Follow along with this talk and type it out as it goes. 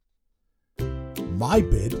My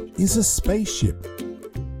bed is a spaceship.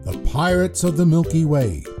 The Pirates of the Milky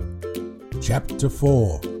Way. Chapter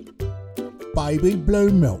 4. Baby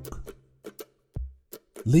Blue Milk.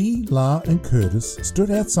 Lee, La and Curtis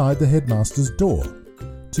stood outside the headmaster's door.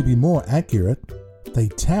 To be more accurate, they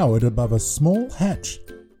towered above a small hatch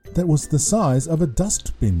that was the size of a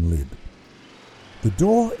dustbin lid. The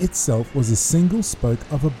door itself was a single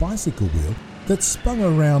spoke of a bicycle wheel that spun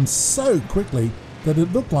around so quickly that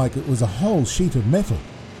it looked like it was a whole sheet of metal.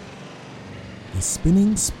 The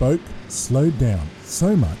spinning spoke slowed down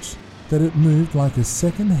so much that it moved like a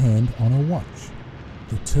second hand on a watch.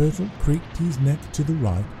 The turtle creaked his neck to the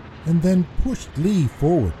right and then pushed Lee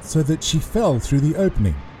forward so that she fell through the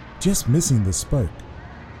opening, just missing the spoke.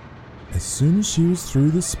 As soon as she was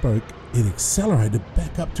through the spoke, it accelerated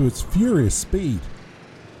back up to its furious speed.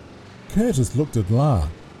 Curtis looked at La,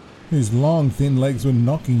 whose long thin legs were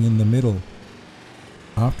knocking in the middle.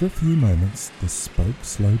 After a few moments, the spoke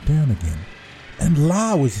slowed down again, and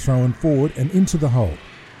La was thrown forward and into the hole.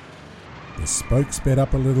 The spoke sped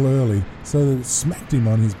up a little early so that it smacked him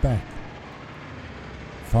on his back.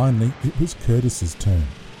 Finally, it was Curtis's turn.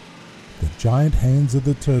 The giant hands of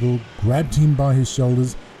the turtle grabbed him by his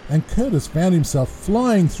shoulders, and Curtis found himself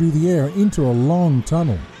flying through the air into a long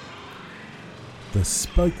tunnel. The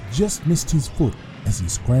spoke just missed his foot as he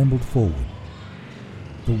scrambled forward.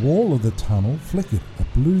 The wall of the tunnel flickered a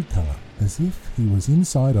blue colour as if he was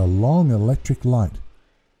inside a long electric light.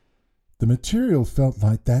 The material felt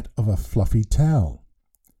like that of a fluffy towel.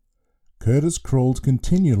 Curtis crawled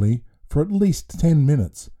continually for at least 10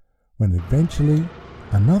 minutes, when eventually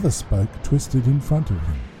another spoke twisted in front of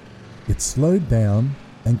him. It slowed down,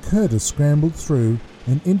 and Curtis scrambled through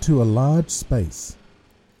and into a large space.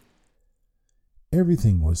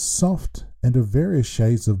 Everything was soft and of various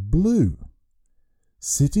shades of blue.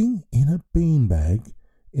 Sitting in a beanbag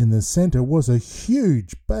in the centre was a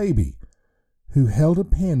huge baby, who held a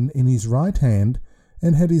pen in his right hand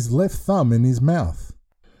and had his left thumb in his mouth.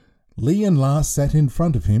 Lee and La sat in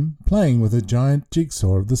front of him, playing with a giant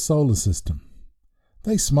jigsaw of the solar system.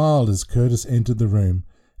 They smiled as Curtis entered the room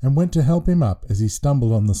and went to help him up as he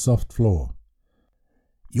stumbled on the soft floor.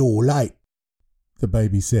 "You're late," the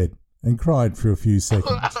baby said, and cried for a few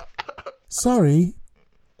seconds. "Sorry,"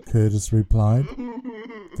 Curtis replied.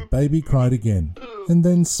 The baby cried again, and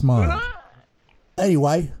then smiled.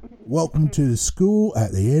 "Anyway, welcome to the school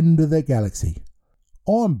at the end of the galaxy.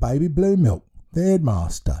 I'm Baby Blue Milk, the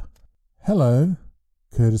headmaster." "Hello,"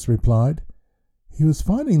 Curtis replied. He was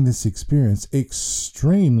finding this experience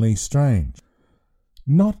extremely strange.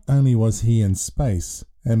 Not only was he in space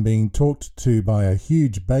and being talked to by a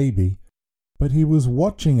huge baby, but he was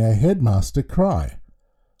watching a headmaster cry.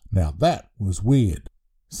 Now that was weird.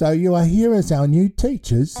 "So you are here as our new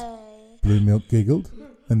teachers?" Blue Milk giggled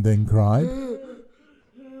and then cried.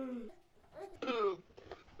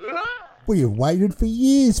 "We have waited for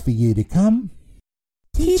years for you to come."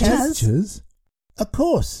 "Teachers? Of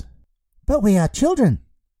course, but we are children,"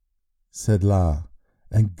 said La,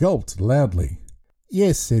 and gulped loudly.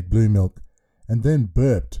 "Yes," said Blue Milk, and then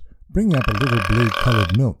burped, bringing up a little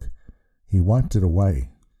blue-coloured milk. He wiped it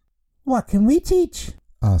away. "What can we teach?"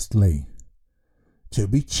 asked Lee. "To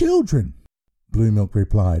be children," Blue Milk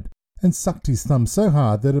replied, and sucked his thumb so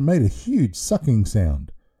hard that it made a huge sucking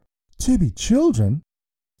sound. "To be children?"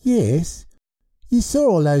 "Yes. You saw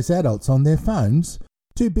all those adults on their phones,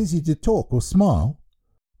 too busy to talk or smile,"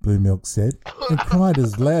 Blue Milk said, and cried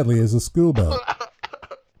as loudly as a schoolbell.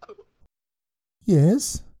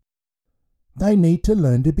 "Yes. They need to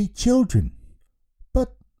learn to be children."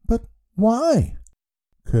 But why?"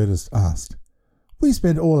 Curtis asked. "We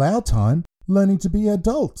spend all our time learning to be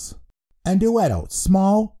adults." "And do adults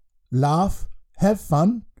smile, laugh, have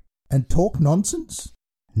fun, and talk nonsense?"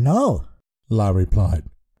 "No," La replied.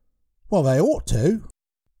 "Well, they ought to,"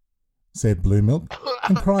 said Blue Milk,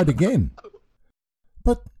 and cried again.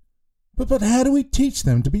 But how do we teach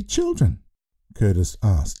them to be children?" Curtis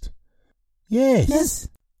asked. Yes,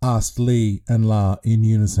 asked Lee and La in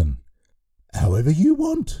unison. "However you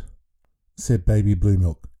want," said Baby Blue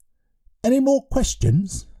Milk. "Any more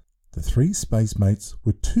questions?" The three spacemates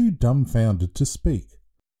were too dumbfounded to speak.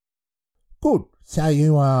 "Good, so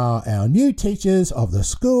you are our new teachers of the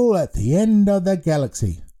school at the end of the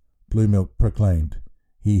galaxy," Blue Milk proclaimed.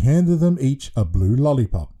 He handed them each a blue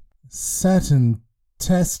lollipop.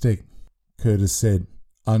 "Saturn-tastic," Curtis said,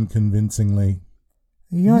 unconvincingly.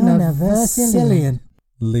 "Universalien,"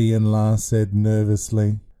 Lee and La said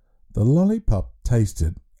nervously. The lollipop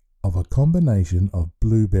tasted of a combination of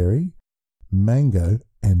blueberry, mango,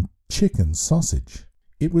 and chicken sausage.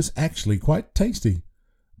 It was actually quite tasty,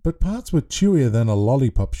 but parts were chewier than a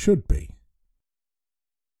lollipop should be.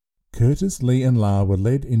 Curtis, Lee and La were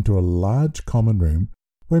led into a large common room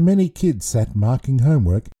where many kids sat marking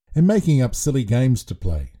homework and making up silly games to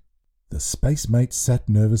play. The spacemates sat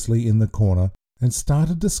nervously in the corner and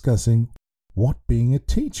started discussing what being a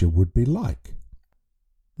teacher would be like.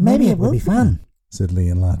 Maybe it would be fun, said Lee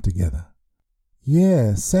and La together.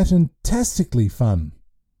 Yeah, satantastically fun,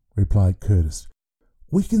 replied Curtis.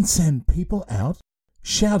 We can send people out,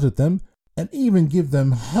 shout at them, and even give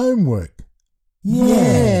them homework.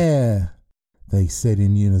 Yeah, they said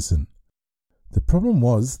in unison. The problem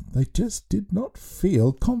was they just did not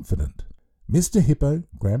feel confident. Mr. Hippo,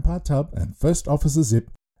 Grandpa Tub, and First Officer Zip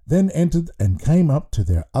then entered and came up to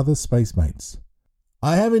their other spacemates.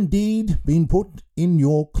 I have indeed been put in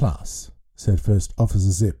your class, said First Officer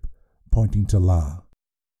Zip, pointing to La.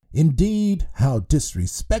 Indeed, how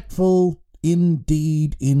disrespectful,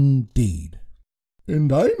 indeed, indeed.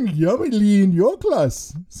 And I'm yummily in your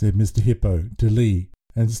class, said Mr. Hippo to Lee,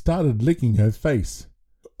 and started licking her face.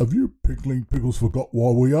 Have you pickling pickles forgot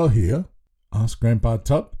why we are here? Asked Grandpa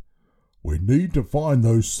Tub. We need to find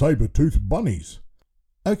those saber-toothed bunnies.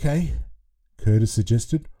 Okay, Curtis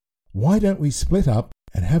suggested. Why don't we split up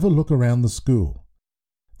and have a look around the school?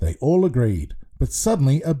 They all agreed, but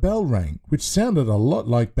suddenly a bell rang, which sounded a lot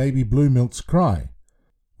like Baby Blue Milk's cry.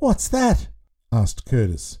 What's that? Asked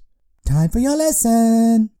Curtis. Time for your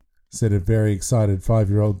lesson, said a very excited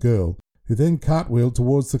 5-year-old girl, who then cartwheeled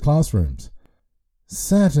towards the classrooms.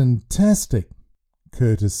 Satantastic,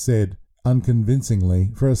 Curtis said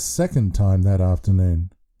unconvincingly for a second time that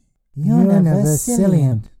afternoon. You're never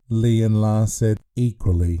silly, Lee and La said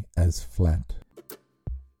equally as flat.